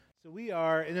So we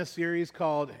are in a series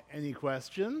called Any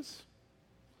Questions,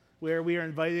 where we are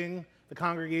inviting the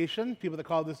congregation, people that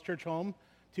call this church home,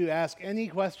 to ask any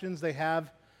questions they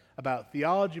have about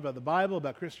theology, about the Bible,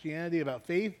 about Christianity, about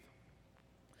faith.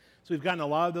 So we've gotten a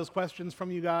lot of those questions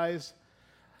from you guys.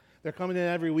 They're coming in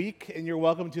every week, and you're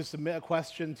welcome to submit a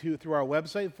question through our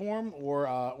website form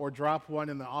or drop one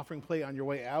in the offering plate on your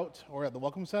way out or at the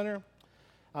Welcome Center.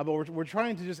 But we're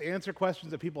trying to just answer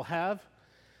questions that people have.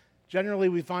 Generally,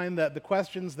 we find that the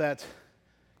questions that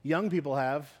young people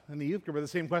have in the youth group are the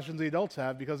same questions the adults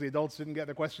have because the adults didn't get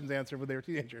their questions answered when they were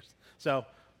teenagers. So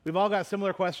we've all got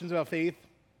similar questions about faith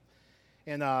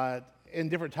and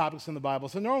different topics in the Bible.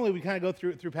 So normally we kind of go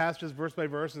through passages verse by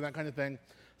verse and that kind of thing.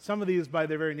 Some of these, by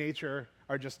their very nature,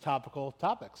 are just topical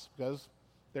topics because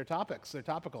they're topics. They're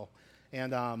topical,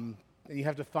 and you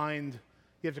have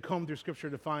to comb through Scripture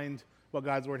to find what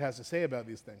God's Word has to say about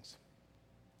these things.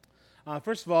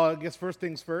 First of all, I guess first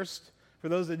things first. For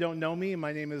those that don't know me,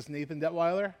 my name is Nathan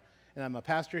Detweiler, and I'm a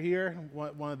pastor here,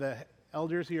 one of the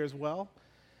elders here as well.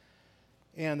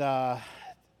 And I've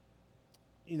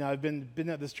been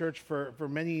at this church for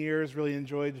many years. Really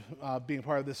enjoyed being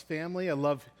part of this family. I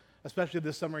love, especially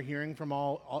this summer, hearing from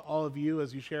all of you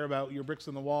as you share about your bricks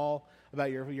on the wall, about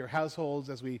your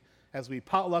households as we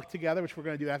potluck together, which we're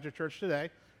going to do after church today,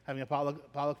 having a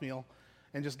potluck meal,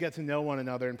 and just get to know one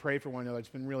another and pray for one another. It's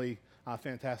been really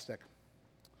fantastic.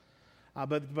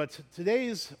 But today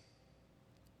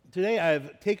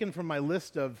I've taken from my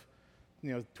list of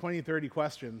 20, 30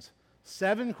 questions,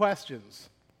 7 questions,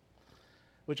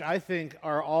 which I think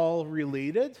are all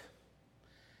related.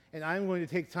 And I'm going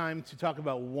to take time to talk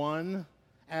about one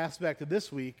aspect of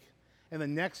this week, and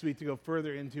then next week to go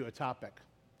further into a topic.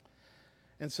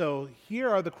 And so here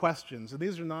are the questions. And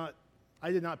these are not,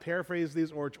 I did not paraphrase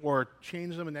these or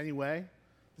change them in any way.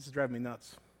 This is driving me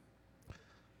nuts.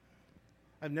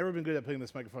 I've never been good at putting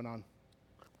this microphone on.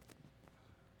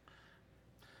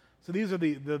 So these are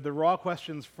the raw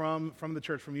questions from the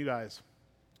church, from you guys.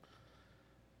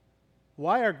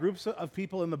 Why are groups of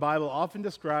people in the Bible often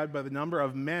described by the number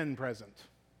of men present?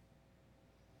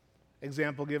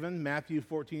 Example given, Matthew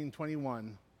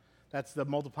 14:21. That's the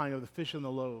multiplying of the fish and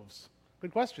the loaves.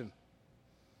 Good question.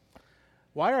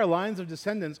 Why are lines of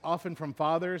descendants often from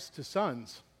fathers to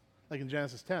sons, like in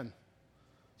Genesis 10?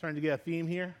 Starting to get a theme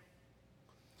here.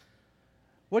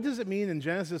 What does it mean in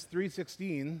Genesis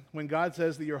 3:16 when God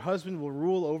says that your husband will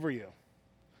rule over you?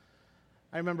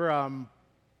 I remember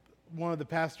one of the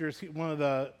pastors, one of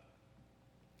the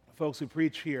folks who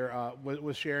preach here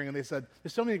was sharing, and they said,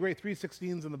 there's so many great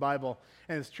 3:16s in the Bible,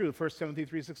 and it's true, 1 Timothy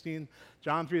 3:16,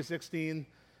 John 3:16.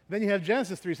 Then you have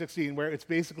Genesis 3:16, where it's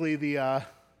basically the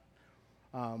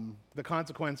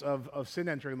consequence of sin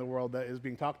entering the world that is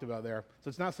being talked about there. So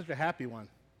it's not such a happy one.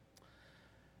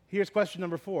 Here's question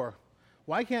number 4.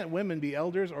 Why can't women be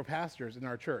elders or pastors in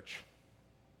our church?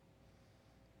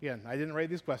 Again, I didn't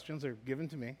write these questions. They're given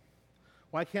to me.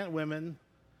 Why can't women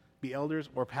be elders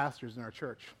or pastors in our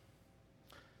church?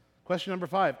 Question number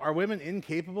 5. Are women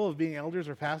incapable of being elders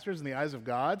or pastors in the eyes of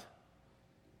God?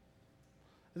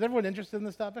 Is everyone interested in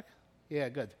this topic? Yeah,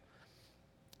 good.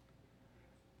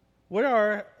 What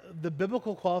are the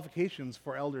biblical qualifications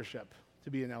for eldership,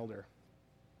 to be an elder?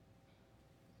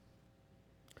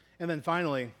 And then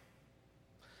finally,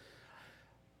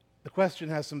 the question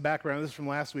has some background. This is from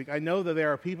last week. I know that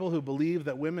there are people who believe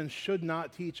that women should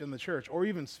not teach in the church or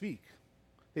even speak.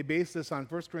 They base this on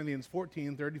 1 Corinthians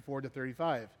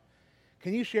 14:34-35.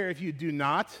 Can you share if you do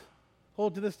not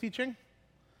hold to this teaching?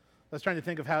 I was trying to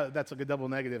think of how that's like a double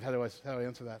negative. How do I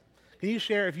answer that? Can you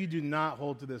share if you do not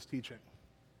hold to this teaching?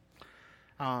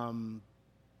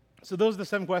 So those are the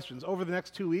 7 questions. Over the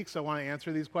next 2 weeks, I want to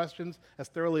answer these questions as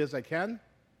thoroughly as I can.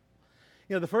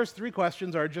 The first 3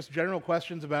 questions are just general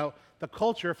questions about the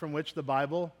culture from which the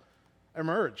Bible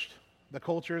emerged, the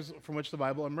cultures from which the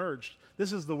Bible emerged.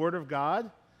 This is the Word of God,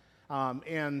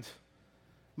 and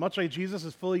much like Jesus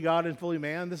is fully God and fully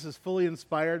man, this is fully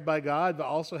inspired by God, but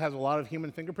also has a lot of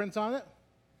human fingerprints on it.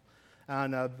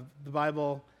 And the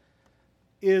Bible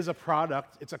is a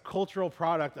product, it's a cultural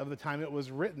product of the time it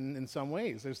was written in some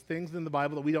ways. There's things in the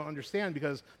Bible that we don't understand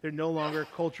because they're no longer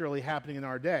culturally happening in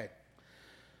our day.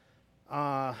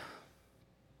 So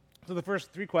the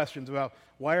first 3 questions about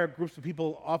why are groups of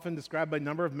people often described by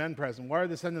number of men present? Why are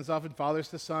descendants often fathers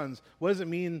to sons? What does it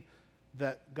mean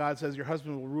that God says your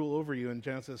husband will rule over you in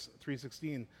Genesis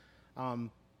 3:16?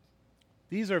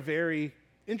 These are very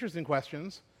interesting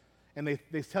questions, and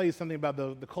they tell you something about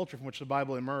the culture from which the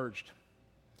Bible emerged.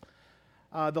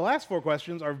 The last 4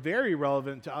 questions are very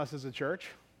relevant to us as a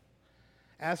church,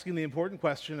 asking the important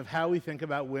question of how we think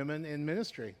about women in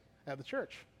ministry at the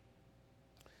church.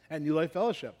 at New Life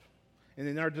Fellowship and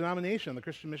in our denomination, the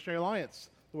Christian Missionary Alliance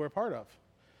that we're a part of.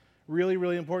 Really,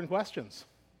 really important questions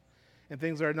and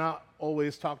things that are not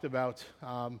always talked about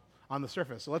on the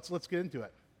surface. So let's get into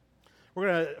it. We're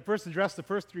going to first address the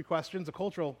first three questions, the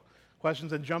cultural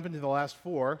questions, and jump into the last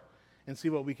four and see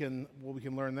what we can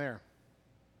learn there.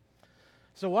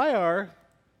 So why are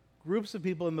groups of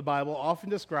people in the Bible often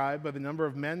described by the number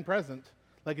of men present,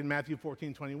 like in Matthew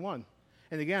 14:21?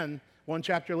 And again, one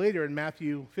chapter later in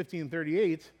Matthew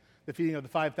 15:38, the feeding of the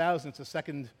 5,000, it's a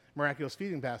second miraculous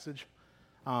feeding passage.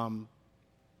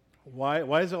 Why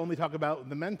does it only talk about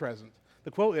the men present?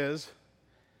 The quote is,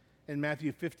 in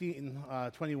Matthew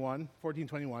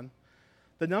 14:21,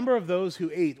 the number of those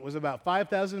who ate was about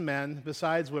 5,000 men,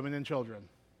 besides women and children.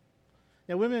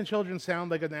 Now, women and children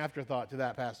sound like an afterthought to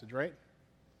that passage, right?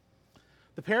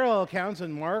 The parallel accounts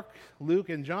in Mark, Luke,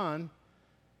 and John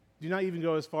do not even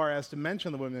go as far as to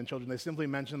mention the women and children. They simply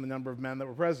mention the number of men that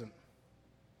were present.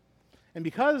 And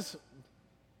because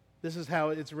this is how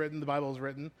it's written, the Bible is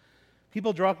written,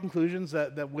 people draw conclusions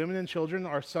that women and children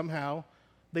are somehow,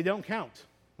 they don't count.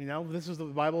 You know, this is what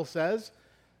the Bible says.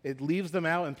 It leaves them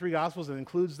out in three Gospels and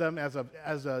includes them as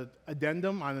a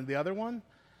addendum on the other one.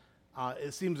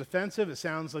 It seems offensive. It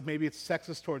sounds like maybe it's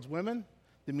sexist towards women,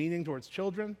 demeaning towards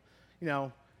children. You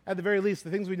know, at the very least, the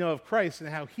things we know of Christ and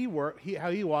how he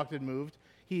walked and moved,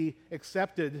 he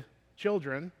accepted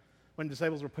children when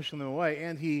disciples were pushing them away,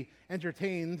 and he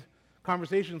entertained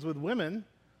conversations with women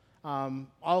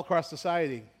all across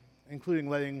society, including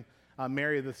letting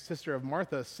Mary, the sister of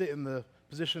Martha, sit in the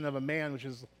position of a man, which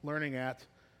is learning at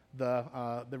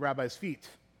the rabbi's feet,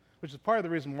 which is part of the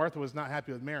reason Martha was not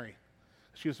happy with Mary.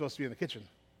 She was supposed to be in the kitchen,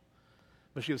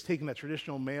 but she was taking that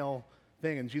traditional male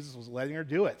thing, and Jesus was letting her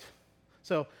do it.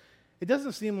 So it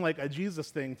doesn't seem like a Jesus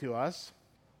thing to us,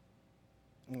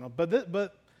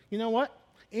 but you know what?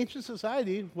 Ancient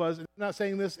society was, I'm not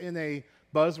saying this in a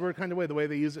buzzword kind of way, the way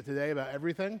they use it today about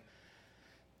everything.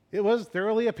 It was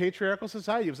thoroughly a patriarchal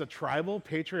society. It was a tribal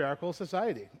patriarchal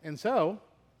society. And so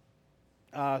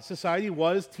society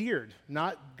was tiered,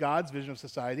 not God's vision of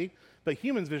society, but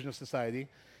humans' vision of society.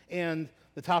 And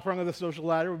the top rung of the social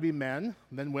ladder would be men,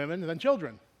 then women, and then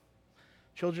children.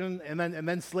 Children, and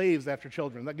then slaves after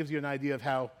children. That gives you an idea of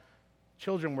how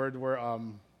children were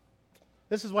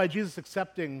this is why Jesus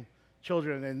accepting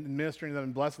children and ministering to them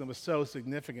and blessing them was so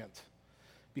significant,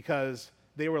 because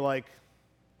they were like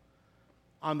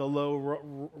on the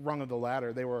low rung of the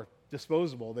ladder. They were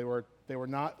disposable. They were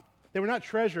not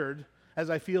treasured as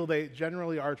I feel they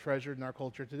generally are treasured in our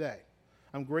culture today.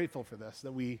 I'm grateful for this,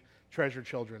 that we treasure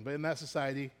children. But in that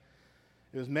society,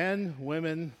 it was men,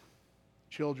 women,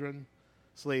 children,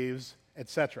 slaves,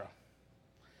 etc.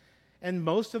 And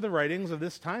most of the writings of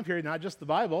this time period, not just the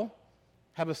Bible,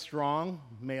 have a strong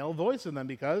male voice in them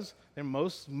because they're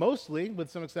mostly,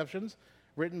 with some exceptions,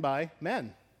 written by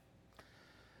men.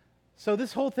 So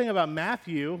this whole thing about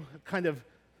Matthew kind of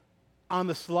on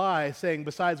the sly saying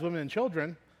besides women and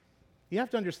children, you have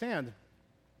to understand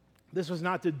this was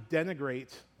not to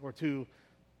denigrate or to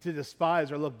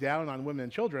despise or look down on women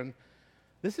and children.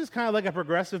 This is kind of like a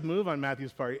progressive move on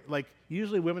Matthew's part. Like,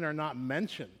 usually women are not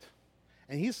mentioned.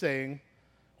 And he's saying,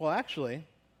 well, actually,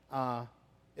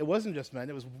 it wasn't just men,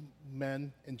 it was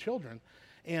men and children.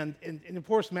 And of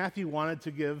course, Matthew wanted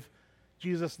to give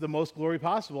Jesus the most glory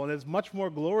possible. And there's much more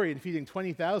glory in feeding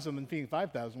 20,000 than feeding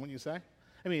 5,000, wouldn't you say?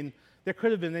 I mean, there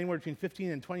could have been anywhere between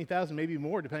 15 and 20,000, maybe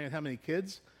more, depending on how many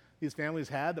kids these families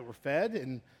had that were fed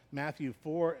in Matthew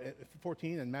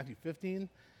 14 and Matthew 15.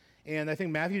 And I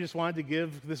think Matthew just wanted to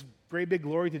give this great big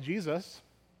glory to Jesus.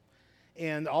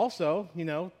 And also, you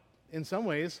know, in some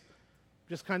ways,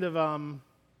 just kind of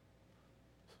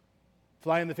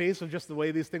fly in the face of just the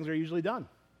way these things are usually done.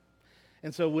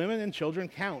 And so women and children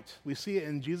count. We see it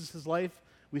in Jesus' life.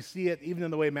 We see it even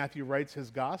in the way Matthew writes his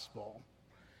gospel.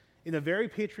 In a very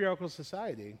patriarchal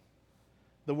society,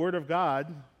 the word of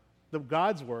God,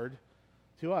 God's word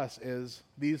to us is,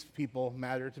 these people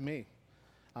matter to me.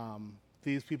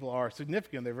 These people are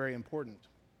significant. They're very important.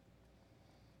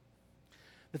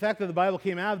 The fact that the Bible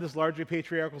came out of this largely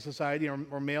patriarchal society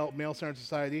or male-centered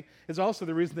society is also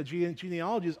the reason that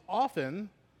genealogies often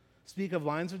speak of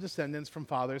lines of descendants from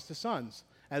fathers to sons,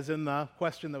 as in the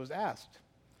question that was asked.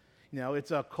 You know,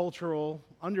 it's a cultural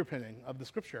underpinning of the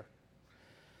scripture.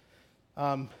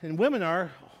 And women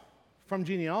are, from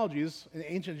genealogies, in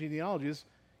ancient genealogies,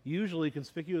 usually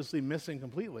conspicuously missing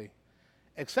completely,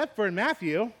 except for in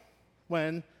Matthew,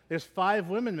 when there's 5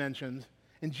 women mentioned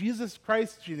in Jesus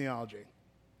Christ's genealogy.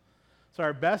 So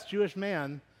our best Jewish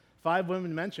man, 5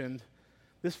 women mentioned.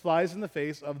 This flies in the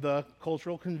face of the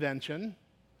cultural convention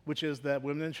which is that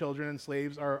women and children and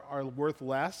slaves are worth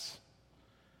less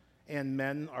and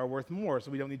men are worth more,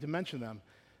 so we don't need to mention them.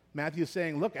 Matthew's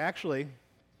saying, look, actually,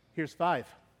 here's 5.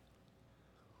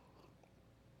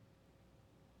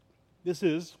 This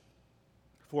is,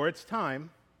 for its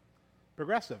time,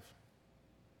 progressive.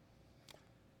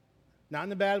 Not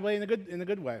in a bad way, in a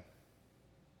good way.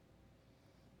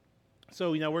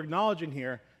 So, we're acknowledging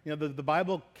here, the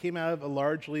Bible came out of a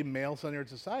largely male-centered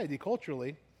society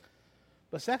culturally,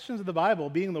 but sections of the Bible,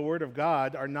 being the Word of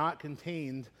God, are not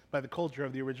contained by the culture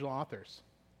of the original authors.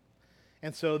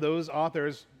 And so those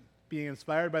authors, being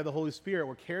inspired by the Holy Spirit,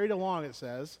 were carried along, it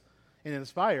says, and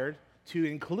inspired to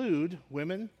include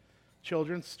women,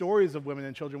 children, stories of women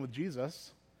and children with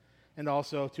Jesus, and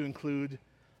also to include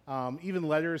even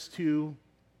letters to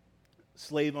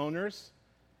slave owners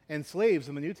and slaves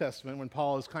in the New Testament when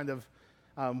Paul is kind of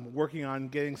working on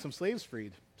getting some slaves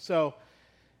freed. So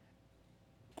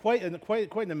quite an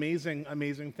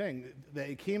amazing thing that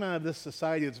it came out of this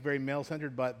society that's very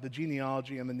male-centered, but the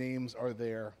genealogy and the names are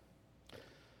there.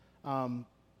 I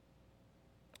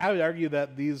would argue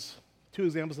that these 2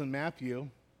 examples in Matthew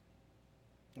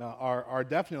are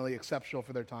definitely exceptional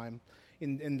for their time.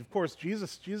 And of course,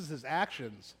 Jesus'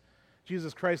 actions,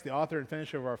 Jesus Christ, the author and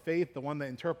finisher of our faith, the one that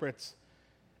interprets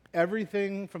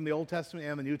everything from the Old Testament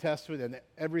and the New Testament and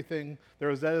everything, the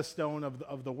Rosetta Stone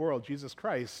of the world, Jesus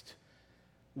Christ,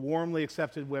 warmly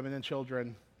accepted women and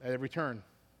children at every turn,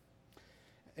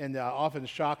 and often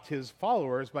shocked his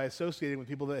followers by associating with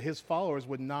people that his followers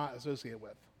would not associate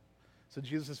with. So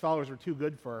Jesus' followers were too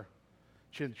good for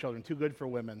children, too good for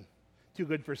women, too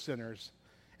good for sinners,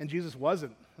 and Jesus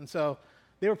wasn't. And so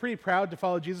they were pretty proud to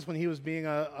follow Jesus when he was being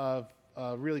a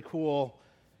really cool,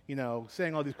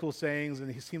 saying all these cool sayings,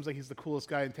 and he seems like he's the coolest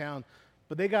guy in town.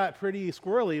 But they got pretty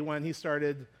squirrely when he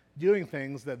started doing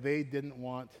things that they didn't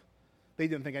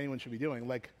think anyone should be doing,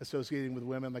 like associating with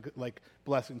women, like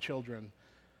blessing children.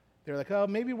 They're like, oh,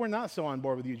 maybe we're not so on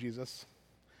board with you, Jesus.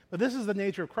 But this is the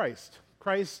nature of Christ.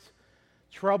 Christ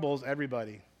troubles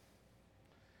everybody.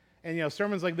 And,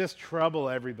 sermons like this trouble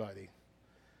everybody.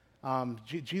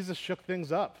 Jesus shook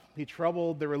things up. He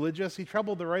troubled the religious, he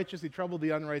troubled the righteous, he troubled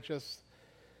the unrighteous.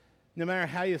 No matter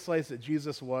how you slice it,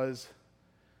 Jesus was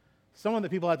someone that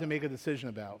people had to make a decision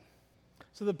about.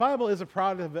 So the Bible is it's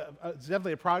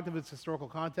definitely a product of its historical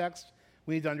context.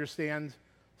 We need to understand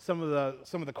some of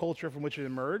the culture from which it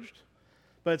emerged,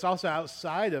 but it's also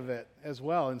outside of it as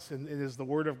well. And it is the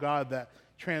Word of God that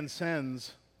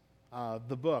transcends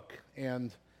the book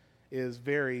and is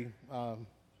very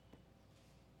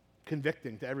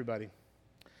convicting to everybody.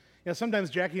 Sometimes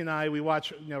Jackie and I, we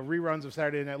watch reruns of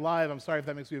Saturday Night Live. I'm sorry if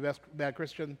that makes me a bad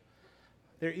Christian.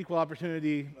 They're equal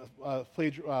opportunity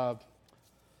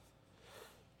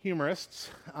humorists.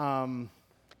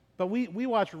 But we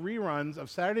watch reruns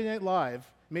of Saturday Night Live.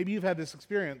 Maybe you've had this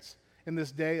experience in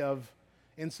this day of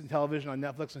instant television on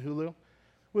Netflix and Hulu.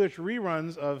 We watch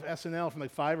reruns of SNL from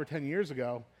like 5 or 10 years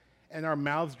ago, and our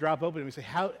mouths drop open and we say,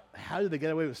 how did they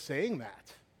get away with saying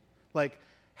that? Like,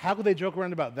 how could they joke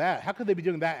around about that? How could they be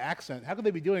doing that accent? How could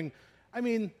they be doing,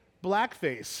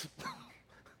 blackface?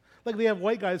 Like they have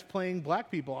white guys playing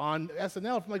black people on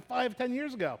SNL from like 5, 10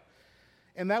 years ago.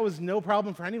 And that was no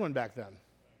problem for anyone back then.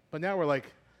 But now we're like,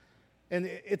 and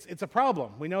it's a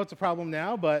problem. We know it's a problem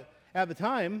now, but at the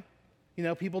time,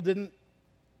 people didn't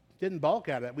balk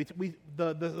at it.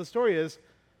 The story is,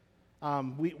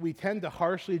 we tend to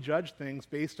harshly judge things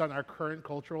based on our current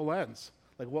cultural lens,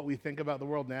 like what we think about the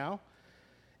world now,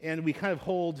 and we kind of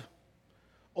hold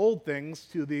old things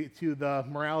to the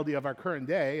morality of our current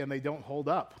day, and they don't hold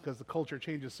up because the culture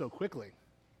changes so quickly.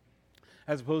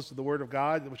 As opposed to the Word of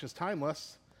God, which is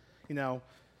timeless,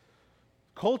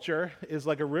 culture is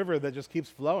like a river that just keeps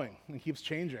flowing and keeps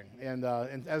changing, and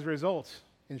as a result,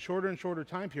 in shorter and shorter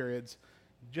time periods,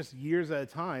 just years at a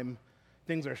time,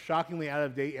 things are shockingly out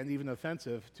of date and even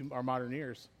offensive to our modern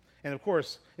ears. And of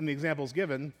course, in the examples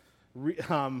given,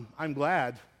 I'm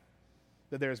glad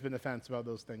that there's been offense about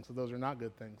those things, so those are not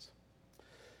good things.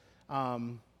 But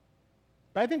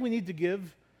I think we need to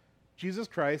give Jesus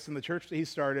Christ and the church that he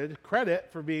started credit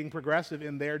for being progressive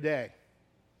in their day,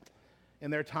 in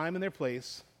their time and their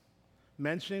place,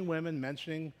 mentioning women,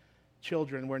 mentioning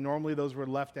children, where normally those were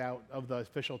left out of the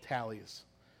official tallies.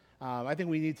 I think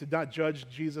we need to not judge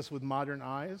Jesus with modern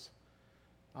eyes,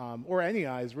 or any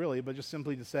eyes really, but just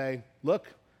simply to say, look,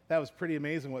 that was pretty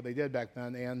amazing what they did back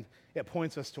then, and it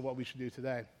points us to what we should do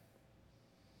today.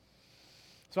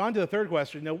 So on to the third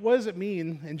question. Now, what does it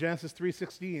mean in Genesis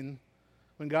 3:16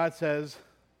 when God says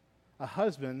a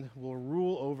husband will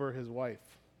rule over his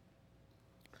wife?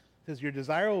 It says, your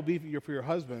desire will be for your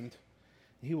husband,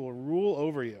 and he will rule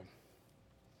over you.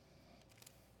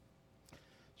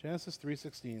 Genesis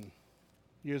 3:16.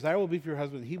 Your desire will be for your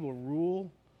husband. He will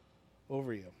rule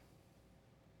over you.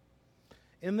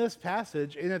 In this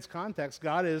passage, in its context,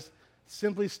 God is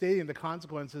simply stating the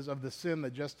consequences of the sin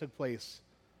that just took place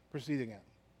preceding it.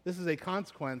 This is a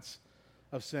consequence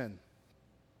of sin.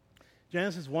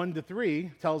 Genesis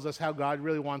 1-3 tells us how God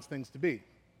really wants things to be.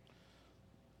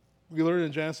 We learned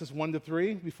in Genesis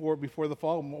 1-3, before the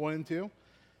fall, 1 and 2,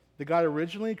 that God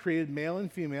originally created male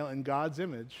and female in God's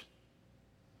image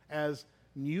as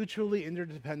mutually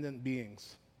interdependent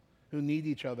beings who need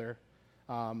each other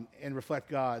and reflect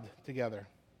God together.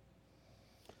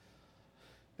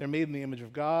 They're made in the image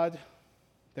of God.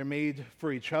 They're made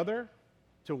for each other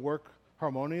to work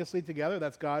harmoniously together.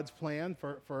 That's God's plan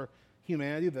for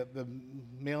humanity, that the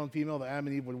male and female, the Adam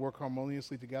and Eve, would work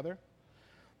harmoniously together.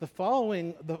 The fall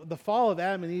of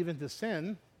Adam and Eve into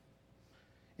sin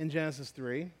in Genesis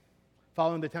 3,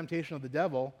 following the temptation of the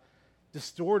devil,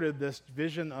 distorted this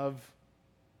vision of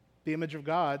the image of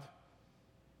God,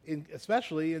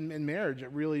 especially in marriage. It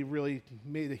really, really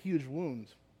made a huge wound.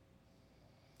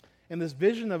 And this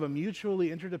vision of a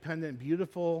mutually interdependent,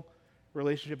 beautiful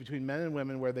relationship between men and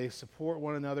women where they support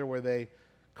one another, where they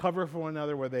cover for one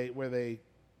another, where they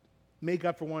make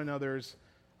up for one another's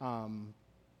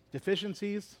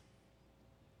deficiencies,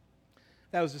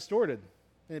 that was distorted,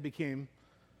 and it became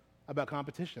about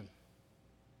competition.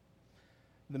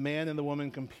 The man and the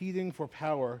woman competing for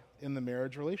power in the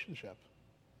marriage relationship.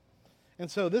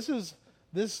 And so this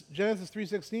Genesis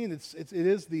 3:16, it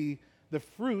is the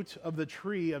fruit of the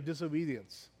tree of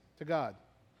disobedience to God.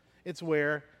 It's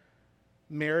where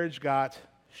marriage got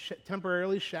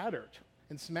temporarily shattered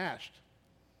and smashed.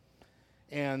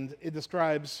 And it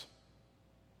describes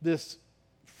this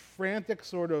frantic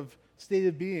sort of state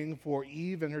of being for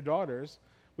Eve and her daughters,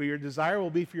 where your desire will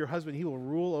be for your husband, he will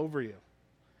rule over you.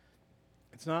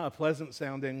 It's not a pleasant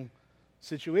sounding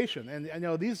situation. And I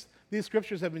know these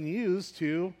scriptures have been used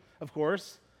to, of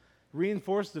course,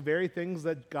 reinforce the very things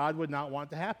that God would not want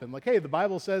to happen. Like, hey, the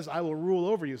Bible says, I will rule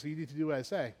over you, so you need to do what I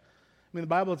say. I mean, the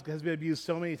Bible has been abused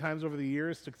so many times over the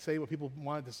years to say what people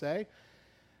wanted to say,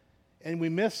 and we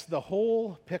miss the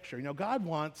whole picture. You know, God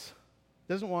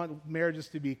doesn't want marriages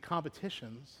to be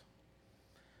competitions.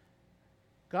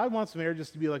 God wants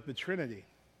marriages to be like the Trinity.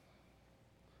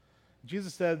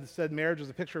 Jesus said marriage was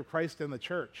a picture of Christ and the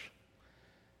church.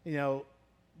 You know,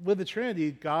 with the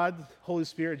Trinity, God, Holy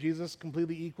Spirit, Jesus,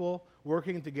 completely equal,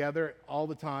 working together all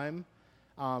the time,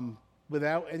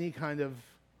 without any kind of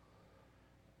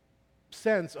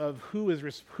sense of who is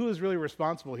really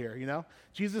responsible here. You know,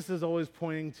 Jesus is always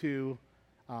pointing to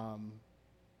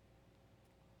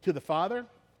the Father.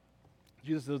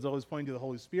 Jesus is always pointing to the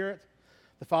Holy Spirit.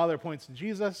 The Father points to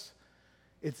Jesus.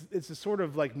 It's a sort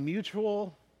of like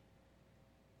mutual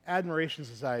admiration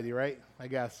society, right? I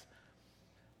guess,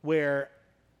 where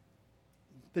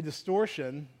the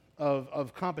distortion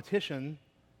of competition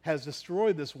has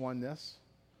destroyed this oneness.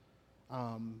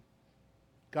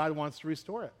 God wants to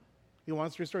restore it. He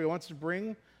wants to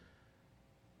bring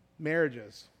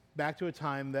marriages back to a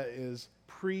time that is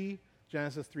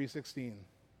pre-Genesis 3:16.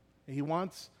 And he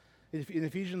wants, in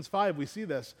Ephesians 5, we see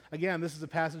this. Again, this is a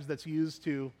passage that's used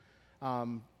to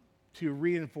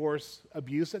reinforce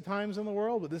abuse at times in the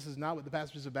world, but this is not what the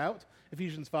passage is about.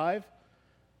 Ephesians 5,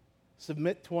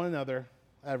 submit to one another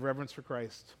out of reverence for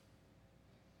Christ.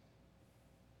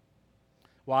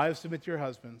 Wives, submit to your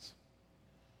husbands.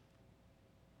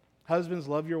 Husbands,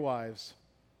 love your wives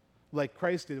like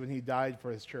Christ did when he died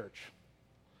for his church.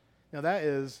 Now that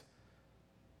is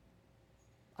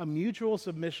a mutual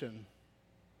submission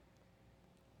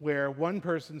where one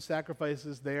person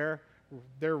sacrifices their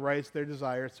rights, their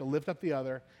desires to lift up the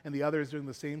other, and the other is doing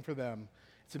the same for them.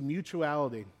 It's a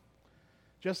mutuality.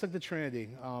 Just like the Trinity,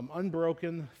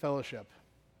 unbroken fellowship.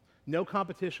 No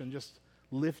competition, just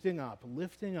lifting up,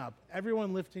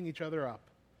 everyone lifting each other up.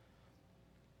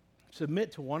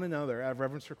 Submit to one another out of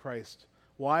reverence for Christ.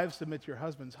 Wives, submit to your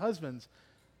husbands. Husbands,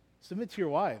 submit to your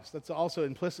wives. That's also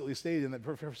implicitly stated in that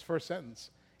first sentence.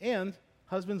 And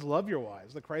husbands, love your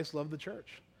wives, like Christ loved the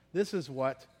church. This is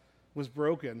what was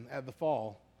broken at the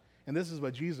fall. And this is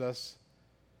what Jesus,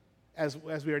 as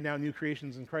we are now new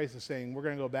creations in Christ, is saying, we're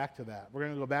going to go back to that. We're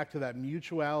going to go back to that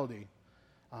mutuality.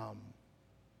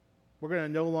 We're going to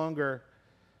no longer,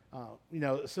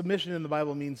 submission in the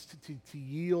Bible means to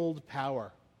yield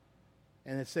power.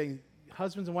 And it's saying,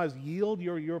 husbands and wives, yield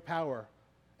your power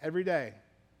every day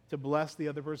to bless the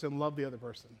other person and love the other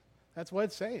person. That's what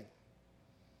it's saying.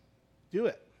 Do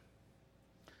it.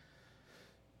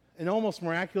 An almost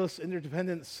miraculous,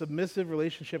 interdependent, submissive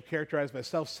relationship characterized by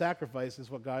self-sacrifice is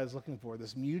what God is looking for,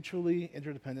 this mutually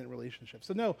interdependent relationship.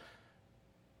 So no,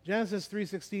 Genesis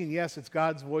 3:16, yes, it's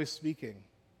God's voice speaking.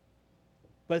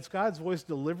 But it's God's voice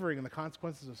delivering the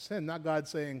consequences of sin, not God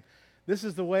saying, this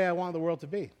is the way I want the world to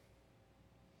be.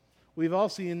 We've all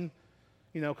seen,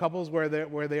 couples where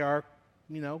they are,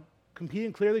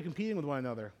 clearly competing with one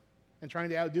another and trying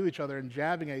to outdo each other and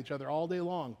jabbing at each other all day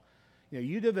long.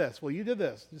 You did this. Well, you did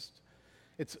this.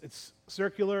 It's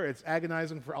circular. It's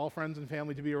agonizing for all friends and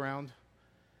family to be around.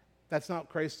 That's not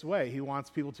Christ's way. He wants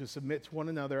people to submit to one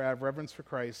another out of reverence for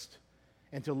Christ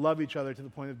and to love each other to the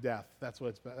point of death. That's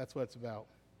what it's about.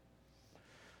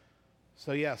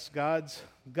 So yes, God's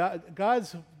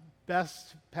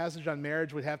best passage on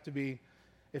marriage would have to be,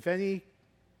 if any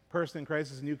person in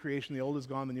Christ is a new creation, the old is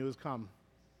gone, the new has come.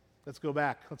 Let's go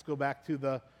back. Let's go back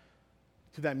to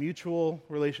that mutual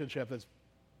relationship that's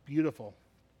beautiful.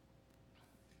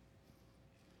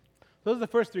 Those are the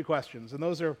first three questions, and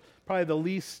those are probably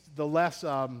the less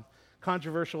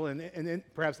controversial and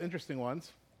perhaps interesting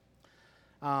ones.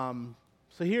 So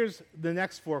here's the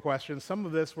next four questions. Some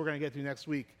of this we're going to get to next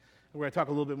week. We're going to talk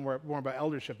a little bit more about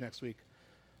eldership next week.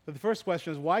 But the first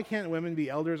question is, why can't women be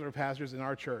elders or pastors in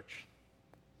our church?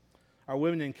 Are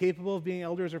women incapable of being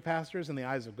elders or pastors in the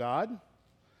eyes of God?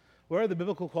 What are the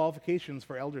biblical qualifications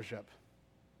for eldership?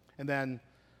 And then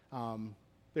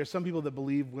there's some people that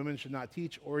believe women should not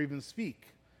teach or even speak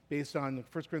based on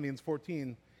 1 Corinthians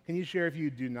 14. Can you share if you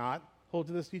do not hold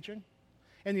to this teaching?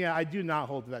 And yeah, I do not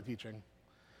hold to that teaching.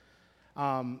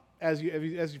 As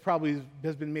you probably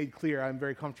has been made clear, I'm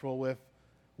very comfortable with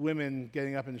women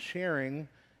getting up and sharing.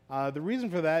 The reason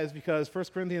for that is because 1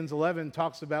 Corinthians 11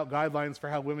 talks about guidelines for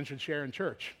how women should share in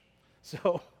church.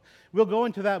 So we'll go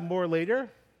into that more later,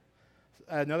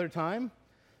 another time.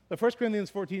 But 1 Corinthians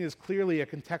 14 is clearly a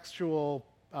contextual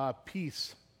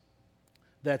piece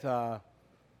that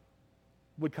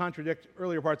would contradict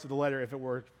earlier parts of the letter if it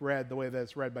were read the way that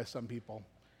it's read by some people.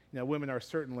 Women are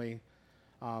certainly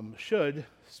should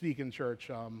speak in church.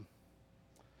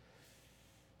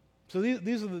 So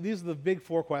these are the big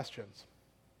four questions.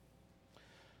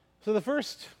 So the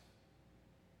first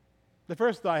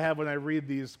thought I have when I read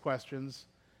these questions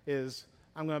is,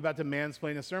 I'm about to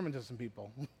mansplain a sermon to some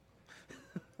people.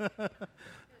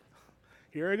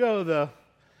 Here I go, the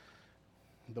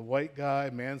white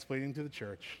guy mansplaining to the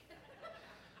church.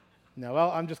 No, well,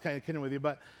 I'm just kind of kidding with you,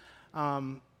 but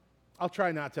I'll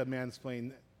try not to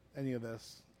mansplain any of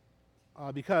this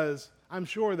because I'm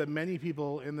sure that many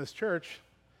people in this church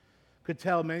could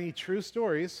tell many true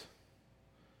stories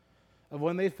of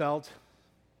when they felt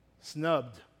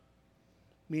snubbed,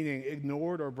 meaning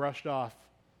ignored or brushed off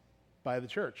by the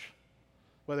church,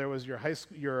 whether it was your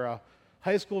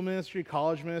high school ministry,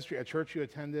 college ministry, a church you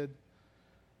attended,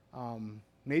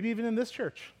 maybe even in this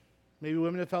church. Maybe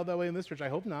women have felt that way in this church. I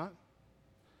hope not.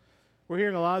 We're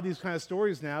hearing a lot of these kind of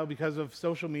stories now because of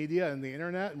social media and the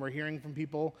internet, and we're hearing from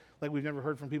people like we've never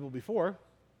heard from people before.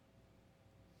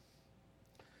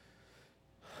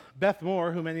 Beth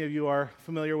Moore, who many of you are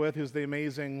familiar with, who's the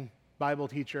amazing Bible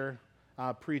teacher,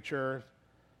 preacher,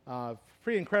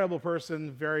 pretty incredible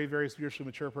person, very, very spiritually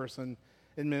mature person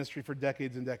in ministry for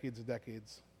decades and decades and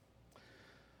decades.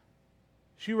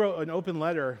 She wrote an open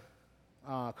letter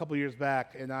a couple years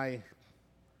back, and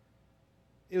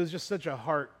it was just such a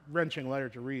heart-wrenching letter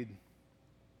to read.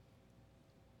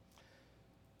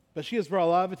 But she has brought a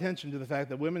lot of attention to the fact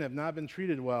that women have not been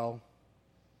treated well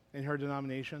in her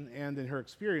denomination and in her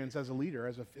experience as a leader,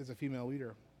 as a female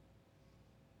leader.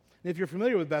 And if you're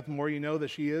familiar with Beth Moore, you know that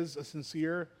she is a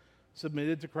sincere,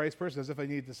 submitted to Christ person, as if I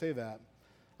needed to say that.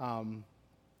 But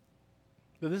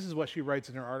this is what she writes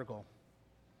in her article.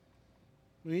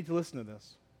 We need to listen to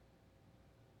this.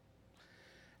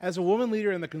 As a woman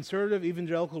leader in the conservative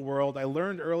evangelical world, I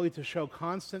learned early to show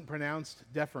constant, pronounced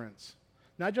deference,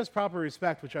 not just proper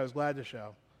respect, which I was glad to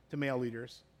show, to male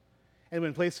leaders, and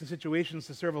when placed in situations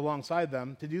to serve alongside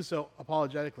them, to do so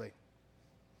apologetically.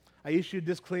 I issued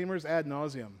disclaimers ad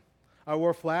nauseum. I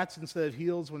wore flats instead of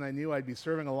heels when I knew I'd be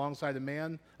serving alongside a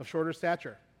man of shorter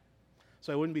stature,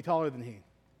 so I wouldn't be taller than he.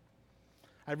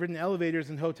 I've ridden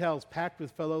elevators in hotels packed with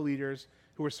fellow leaders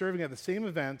who were serving at the same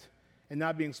event and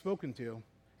not being spoken to,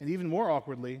 and even more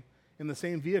awkwardly, in the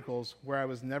same vehicles where I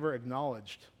was never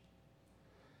acknowledged.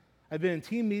 I've been in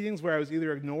team meetings where I was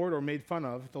either ignored or made fun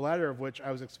of, the latter of which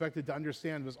I was expected to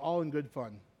understand was all in good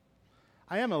fun.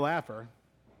 I am a laugher.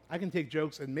 I can take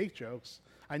jokes and make jokes.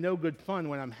 I know good fun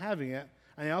when I'm having it,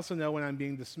 and I also know when I'm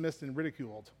being dismissed and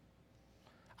ridiculed.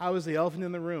 I was the elephant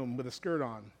in the room with a skirt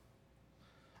on.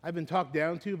 I've been talked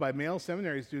down to by male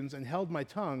seminary students and held my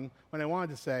tongue when I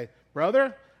wanted to say,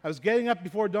 "Brother, I was getting up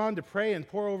before dawn to pray and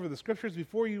pore over the scriptures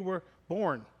before you were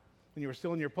born," when you were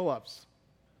still in your pull-ups.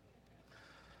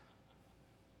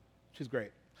 She's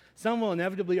great. Some will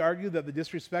inevitably argue that the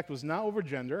disrespect was not over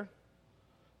gender,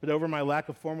 but over my lack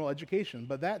of formal education.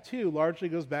 But that, too, largely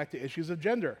goes back to issues of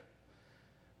gender.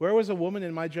 Where was a woman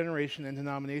in my generation and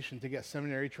denomination to get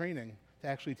seminary training to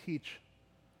actually teach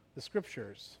the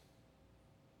Scriptures?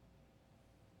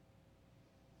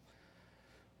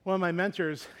 One of my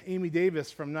mentors, Amy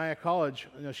Davis from Nyack College,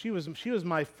 she was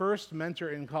my first mentor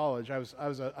in college. I was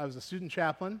a student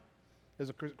chaplain. It was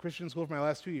a Christian school for my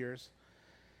last 2 years.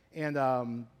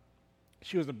 And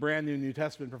she was a brand new New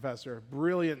Testament professor,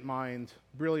 brilliant mind,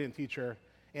 brilliant teacher,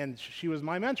 and she was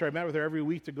my mentor. I met with her every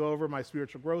week to go over my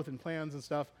spiritual growth and plans and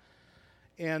stuff.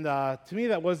 And to me,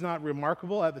 that was not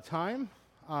remarkable at the time,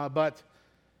 but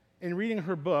in reading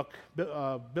her book,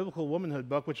 Biblical Womanhood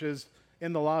book, which is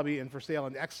in the lobby and for sale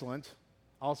and excellent.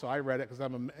 Also, I read it because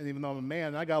even though I'm a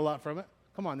man, I got a lot from it.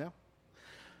 Come on now.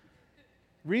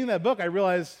 Reading that book, I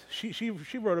realized she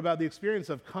wrote about the experience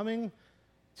of coming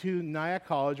to Nyack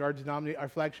College, our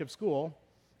flagship school,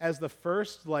 as the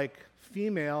first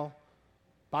female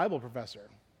Bible professor,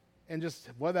 and just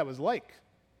what that was like.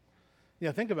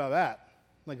 Think about that.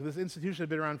 This institution had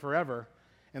been around forever,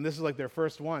 and this is their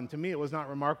first one. To me, it was not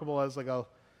remarkable as a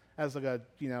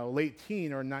late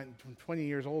teen or 20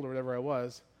 years old or whatever I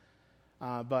was.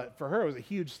 But for her, it was a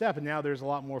huge step, and now there's a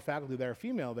lot more faculty that are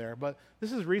female there. But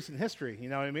this is recent history, you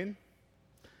know what I mean?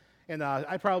 And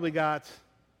I probably got,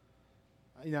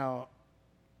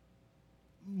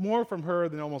 more from her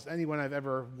than almost anyone I've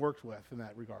ever worked with in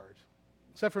that regard.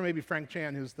 Except for maybe Frank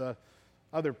Chan, who's the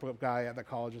other guy at the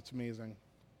college. It's amazing.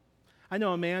 I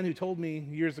know a man who told me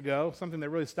years ago something that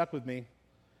really stuck with me.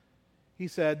 He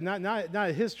said, not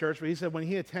at his church, but he said when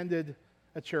he attended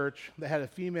a church that had a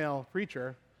female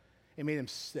preacher, it made him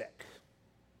sick.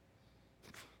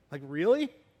 Really?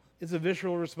 It's a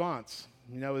visceral response.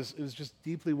 It was just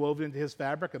deeply woven into his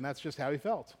fabric, and that's just how he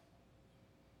felt.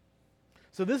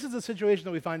 So this is the situation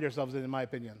that we find ourselves in my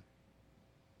opinion.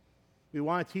 We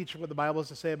want to teach what the Bible has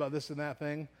to say about this and that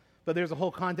thing, but there's a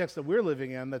whole context that we're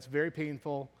living in that's very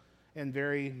painful and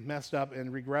very messed up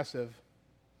and regressive.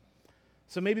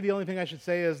 So maybe the only thing I should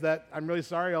say is that I'm really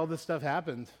sorry all this stuff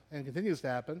happened and continues to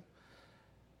happen,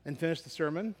 and finish the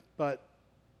sermon, but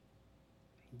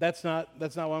that's not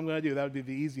what I'm going to do. That would be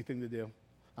the easy thing to do.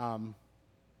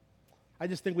 I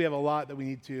just think we have a lot that we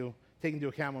need to take into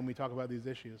account when we talk about these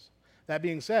issues. That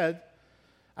being said,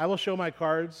 I will show my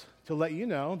cards to let you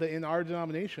know that in our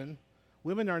denomination,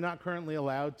 women are not currently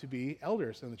allowed to be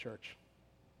elders in the church,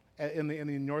 in the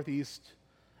Northeast,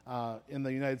 in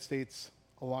the United States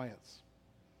Alliance.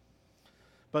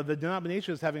 But the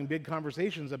denomination is having big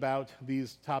conversations about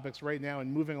these topics right now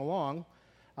and moving along.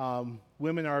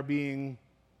 Women are being,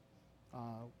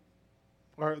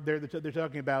 they're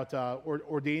talking about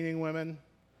ordaining women,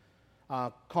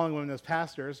 calling women as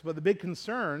pastors. But the big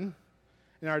concern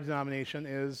in our denomination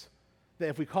is that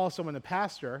if we call someone a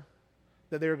pastor,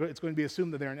 that it's going to be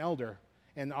assumed that they're an elder.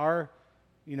 And our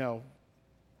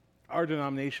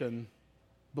denomination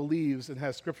believes and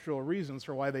has scriptural reasons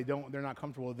for why they're not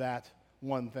comfortable with that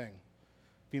one thing,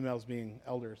 females being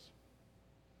elders.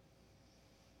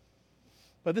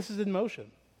 But this is in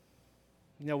motion.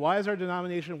 Why is our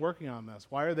denomination working on this?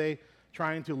 Why are they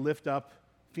trying to lift up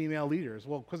female leaders?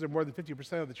 Well, because they're more than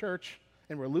 50% of the church,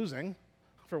 and we're losing,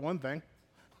 for one thing.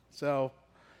 So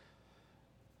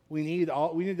we need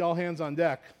all hands on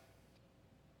deck.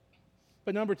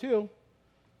 But number two,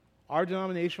 our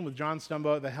denomination with John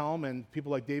Stumbo at the helm and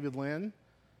people like David Lynn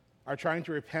are trying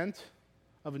to repent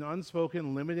of an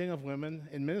unspoken limiting of women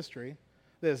in ministry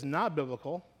that is not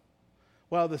biblical,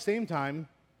 while at the same time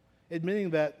admitting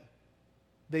that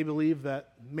they believe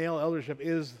that male eldership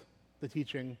is the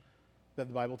teaching that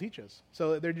the Bible teaches.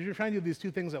 So they're trying to do these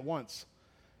two things at once.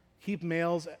 Keep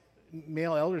male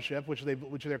eldership, which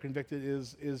they're convicted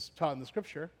is taught in the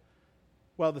Scripture,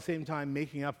 while at the same time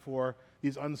making up for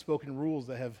these unspoken rules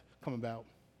that have come about.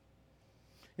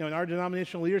 In our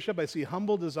denominational leadership, I see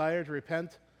humble desire to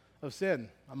repent of sin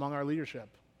among our leadership,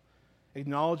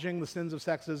 acknowledging the sins of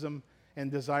sexism and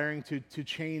desiring to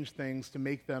change things to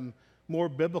make them more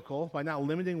biblical by not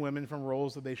limiting women from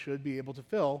roles that they should be able to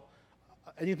fill,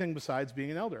 anything besides being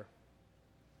an elder.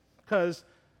 Because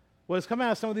what has come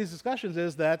out of some of these discussions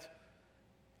is that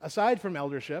aside from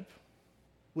eldership,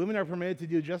 women are permitted to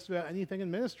do just about anything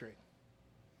in ministry.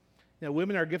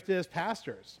 Women are gifted as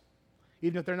pastors,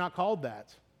 even if they're not called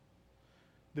that.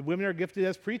 The women are gifted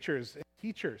as preachers and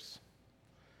teachers.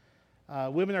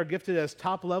 Women are gifted as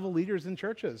top-level leaders in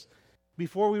churches.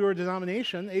 Before we were a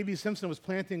denomination, A.B. Simpson was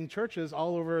planting churches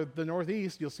all over the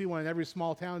Northeast. You'll see one in every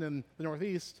small town in the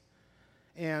Northeast.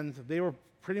 And they were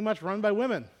pretty much run by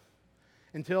women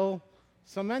until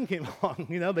some men came along,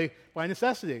 by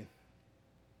necessity.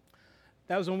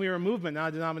 That was when we were a movement, not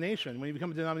a denomination. When you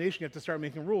become a denomination, you have to start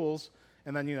making rules,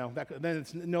 and then, then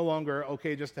it's no longer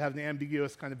okay just to have an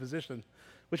ambiguous kind of position,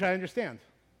 which I understand.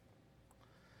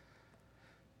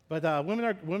 But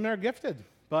women are gifted,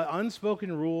 but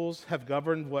unspoken rules have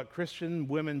governed what Christian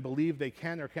women believe they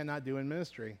can or cannot do in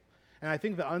ministry. And I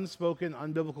think the unspoken,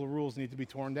 unbiblical rules need to be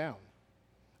torn down,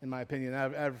 in my opinion.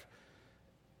 Out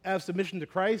of submission to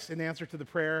Christ, in answer to the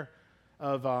prayer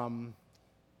of,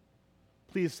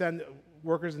 please send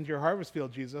workers into your harvest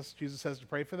field, Jesus. Jesus says to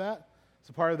pray for that.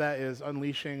 So part of that is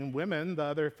unleashing women, the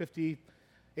other 58%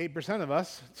 of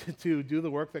us, to do the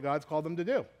work that God's called them to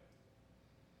do.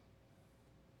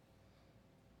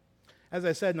 As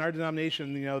I said, in our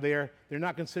denomination, they're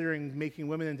not considering making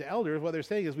women into elders. What they're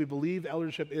saying is we believe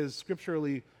eldership is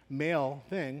scripturally male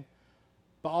thing,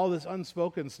 but all this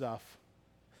unspoken stuff,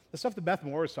 the stuff that Beth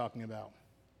Moore is talking about,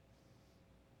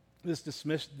 this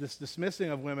dismissing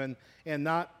of women and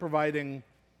not providing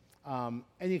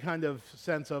any kind of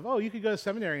sense of, you could go to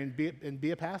seminary and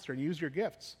be a pastor and use your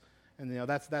gifts, and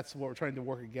that's what we're trying to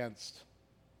work against.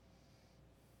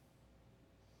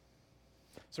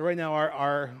 So right now,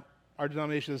 our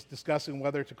denomination is discussing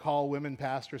whether to call women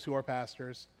pastors who are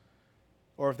pastors,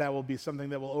 or if that will be something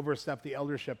that will overstep the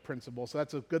eldership principle. So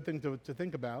that's a good thing to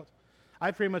think about. I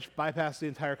pretty much bypassed the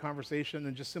entire conversation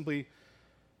and just simply,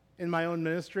 in my own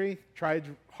ministry,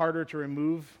 tried harder to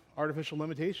remove artificial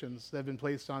limitations that have been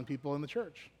placed on people in the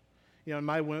church. In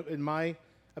my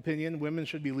opinion, women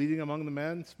should be leading among the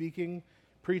men, speaking,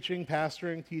 preaching,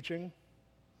 pastoring, teaching.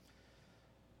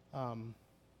 And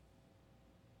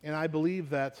I believe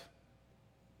that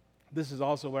this is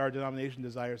also what our denomination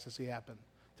desires to see happen,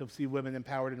 to see women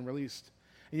empowered and released.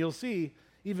 And you'll see,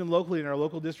 even locally in our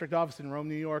local district office in Rome,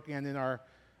 New York, and in our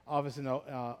office in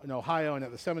Ohio and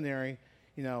at the seminary,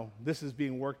 this is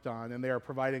being worked on, and they are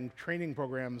providing training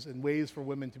programs and ways for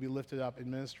women to be lifted up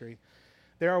in ministry.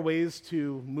 There are ways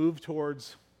to move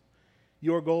towards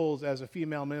your goals as a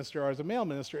female minister or as a male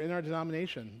minister in our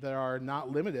denomination that are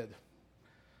not limited.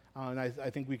 And I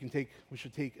think we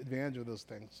should take advantage of those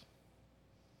things.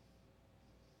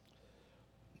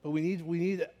 But we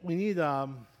need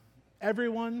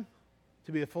everyone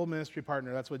to be a full ministry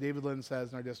partner. That's what David Lynn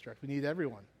says in our district. We need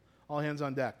everyone, all hands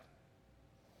on deck.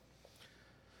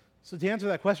 So to answer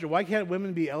that question, why can't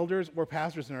women be elders or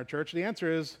pastors in our church? The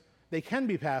answer is they can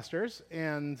be pastors,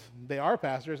 and they are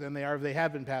pastors, and they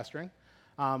have been pastoring,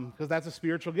 because that's a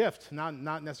spiritual gift, not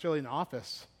necessarily an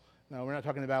office. No, we're not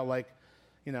talking about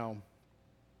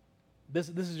this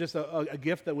is just a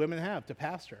gift that women have to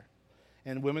pastor,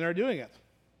 and women are doing it.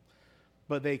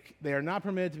 But they are not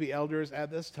permitted to be elders at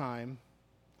this time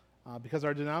because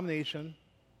our denomination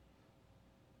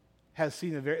has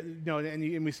seen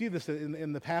and we see this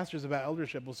in the pastors about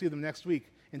eldership. We'll see them next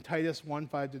week in Titus 1,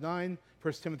 5-9,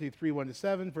 1 Timothy 3,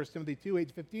 1-7, 1 Timothy 2,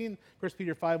 8-15, 1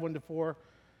 Peter 5, 1-4,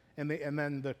 and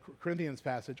then the Corinthians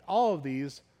passage. All of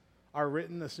these are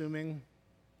written assuming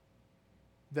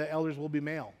that elders will be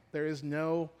male. There is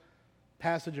no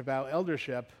passage about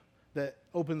eldership that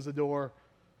opens the door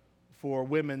for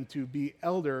women to be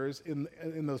elders in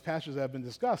those passages that have been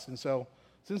discussed. And so,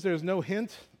 since there's no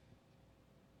hint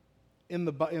in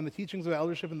the teachings of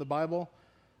eldership in the Bible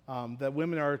that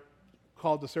women are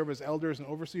called to serve as elders and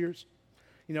overseers,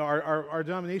 our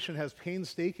denomination has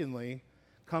painstakingly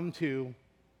come to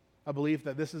a belief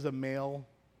that this is a male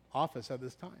office at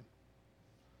this time.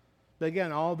 But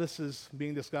again, all this is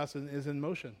being discussed and is in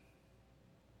motion.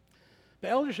 The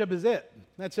eldership is it.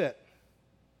 That's it.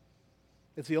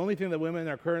 It's the only thing that women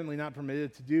are currently not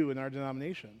permitted to do in our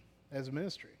denomination as a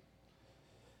ministry.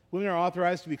 Women are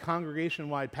authorized to be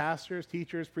congregation-wide pastors,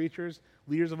 teachers, preachers,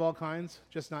 leaders of all kinds,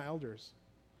 just not elders.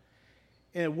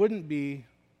 And it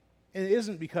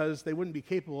isn't because they wouldn't be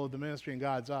capable of the ministry in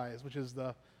God's eyes, which is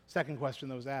the second question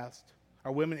that was asked.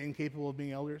 Are women incapable of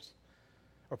being elders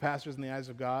or pastors in the eyes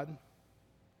of God?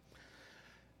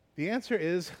 The answer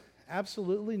is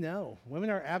absolutely no. Women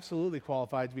are absolutely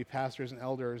qualified to be pastors and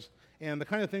elders. And the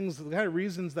kind of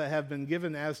reasons that have been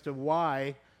given as to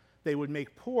why they would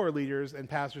make poor leaders and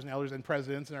pastors and elders and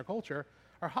presidents in our culture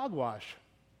are hogwash.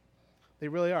 They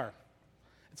really are.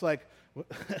 It's like,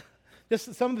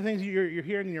 just some of the things you're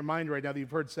hearing in your mind right now that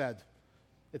you've heard said,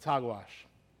 it's hogwash.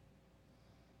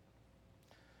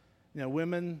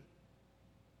 Women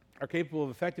are capable of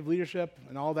effective leadership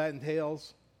and all that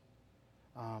entails.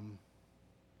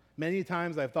 Many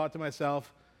times I've thought to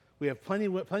myself, we have plenty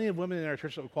of women in our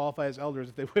church that would qualify as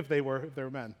elders if they were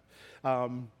men,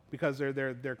 because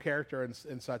their character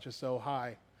and such is so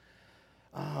high.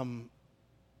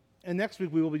 And next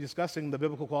week, we will be discussing the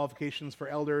biblical qualifications for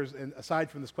elders, and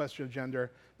aside from this question of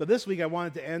gender. But this week, I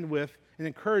wanted to end with an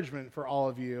encouragement for all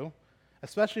of you,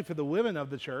 especially for the women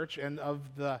of the church and of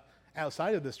the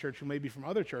outside of this church who may be from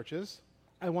other churches.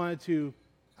 I want you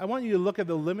to look at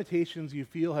the limitations you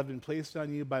feel have been placed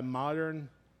on you by modern,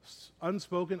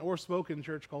 unspoken or spoken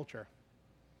church culture,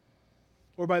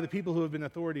 or by the people who have been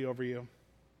authority over you.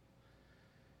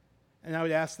 And I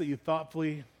would ask that you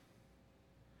thoughtfully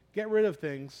get rid of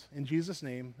things in Jesus'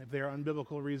 name if they are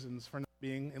unbiblical reasons for not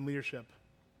being in leadership.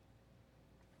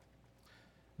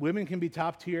 Women can be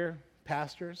top-tier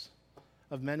pastors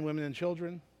of men, women, and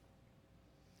children.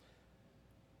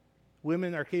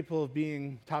 Women are capable of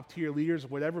being top-tier leaders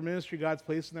of whatever ministry God's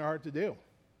placed in their heart to do.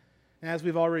 And as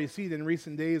we've already seen in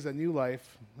recent days at New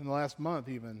Life, in the last month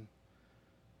even,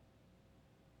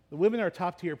 the women are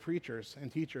top-tier preachers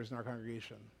and teachers in our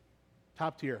congregation.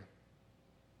 Top-tier.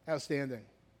 Outstanding.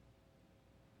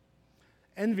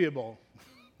 Enviable,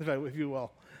 if you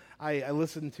will. I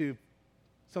listen to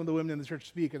some of the women in the church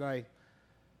speak, and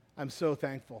I'm so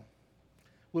thankful.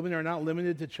 Women are not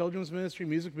limited to children's ministry,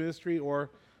 music ministry, or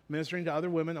ministering to other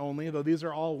women only, though these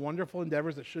are all wonderful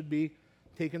endeavors that should be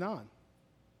taken on.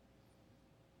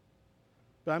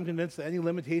 But I'm convinced that any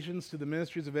limitations to the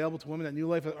ministries available to women at New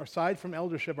Life, aside from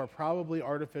eldership, are probably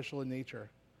artificial in nature.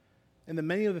 And that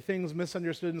many of the things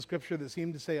misunderstood in Scripture that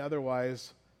seem to say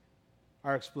otherwise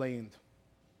are explained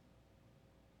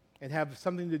and have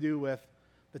something to do with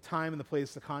the time and the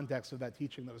place, the context of that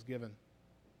teaching that was given.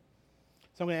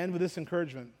 So I'm going to end with this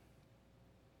encouragement.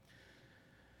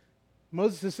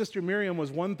 Moses' sister Miriam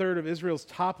was 1/3 of Israel's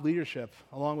top leadership,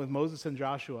 along with Moses and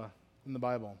Joshua in the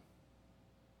Bible.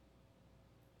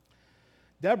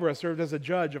 Deborah served as a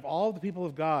judge of all the people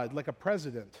of God, like a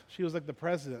president. She was like the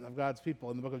president of God's people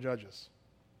in the book of Judges.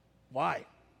 Why?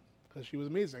 Because she was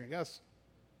amazing, I guess.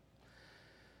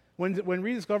 When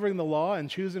rediscovering the law and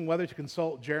choosing whether to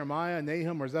consult Jeremiah,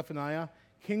 Nahum, or Zephaniah,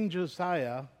 King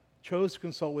Josiah chose to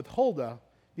consult with Huldah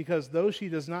because though she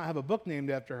does not have a book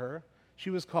named after her, she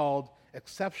was called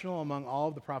exceptional among all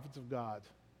of the prophets of God.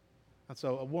 And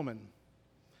so a woman.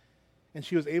 And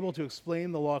she was able to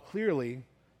explain the law clearly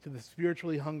to the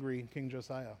spiritually hungry King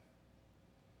Josiah.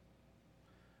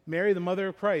 Mary, the mother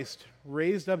of Christ,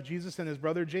 raised up Jesus and his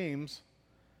brother James.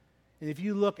 And if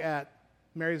you look at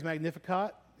Mary's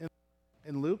Magnificat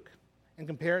in Luke and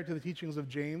compare it to the teachings of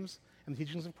James and the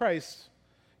teachings of Christ,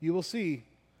 you will see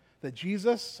that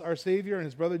Jesus, our Savior, and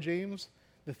his brother James,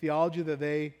 the theology that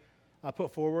they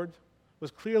put forward,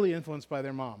 was clearly influenced by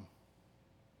their mom.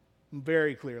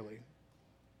 Very clearly.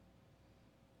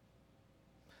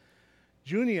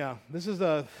 Junia,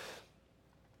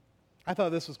 I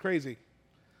thought this was crazy.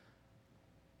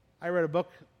 I read a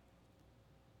book,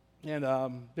 and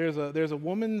there's a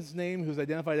woman's name who's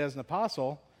identified as an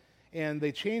apostle, and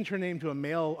they changed her name to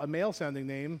a male-sounding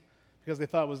name because they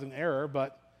thought it was an error,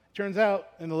 but it turns out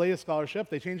in the latest scholarship,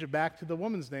 they changed it back to the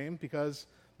woman's name because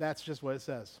that's just what it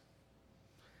says.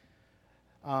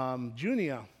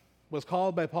 Junia was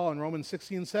called by Paul in Romans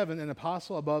 16:7 an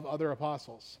apostle above other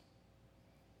apostles.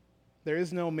 There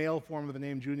is no male form of the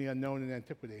name Junia known in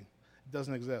antiquity. It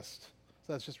doesn't exist.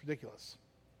 So that's just ridiculous.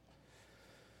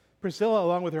 Priscilla,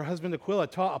 along with her husband Aquila,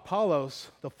 taught Apollos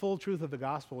the full truth of the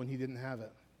gospel when he didn't have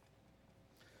it.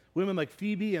 Women like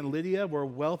Phoebe and Lydia were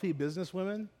wealthy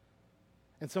businesswomen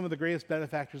and some of the greatest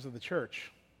benefactors of the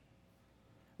church.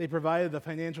 They provided the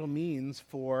financial means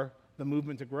for the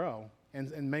movement to grow,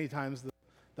 and many times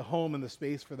the home and the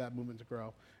space for that movement to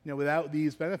grow. Without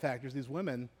these benefactors, these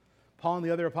women, Paul and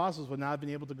the other apostles would not have been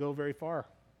able to go very far,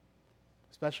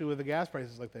 especially with the gas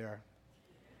prices like they are.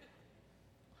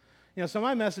 So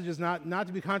my message is not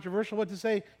to be controversial, but to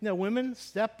say, women,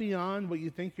 step beyond what you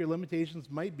think your limitations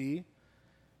might be.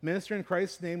 Minister in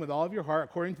Christ's name with all of your heart,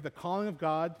 according to the calling of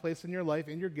God placed in your life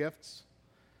and your gifts.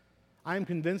 I am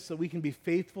convinced that we can be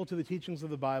faithful to the teachings of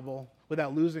the Bible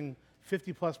without losing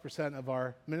 50+% of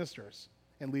our ministers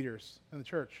and leaders in the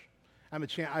church. I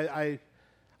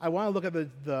want to look at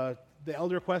the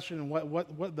elder question and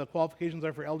what the qualifications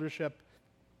are for eldership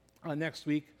next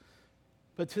week.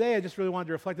 But today I just really wanted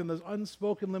to reflect on those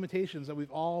unspoken limitations that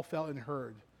we've all felt and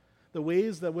heard. The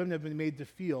ways that women have been made to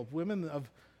feel. Women of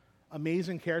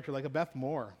amazing character like a Beth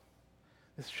Moore.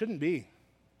 This shouldn't be.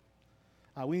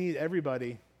 We need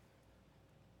everybody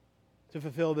to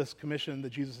fulfill this commission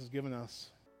that Jesus has given us.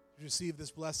 Receive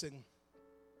this blessing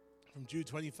from Jude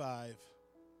 25.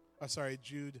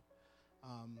 Jude.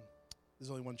 There's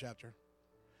only one chapter.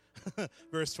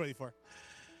 Verse 24.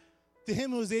 To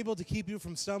him who is able to keep you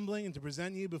from stumbling and to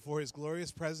present you before his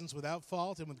glorious presence without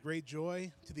fault and with great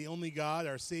joy, to the only God,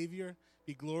 our Savior,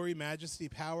 be glory, majesty,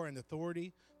 power, and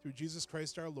authority through Jesus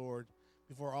Christ our Lord,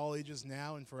 before all ages,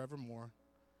 now and forevermore.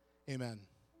 Amen.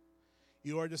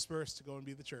 You are dispersed to go and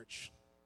be the church.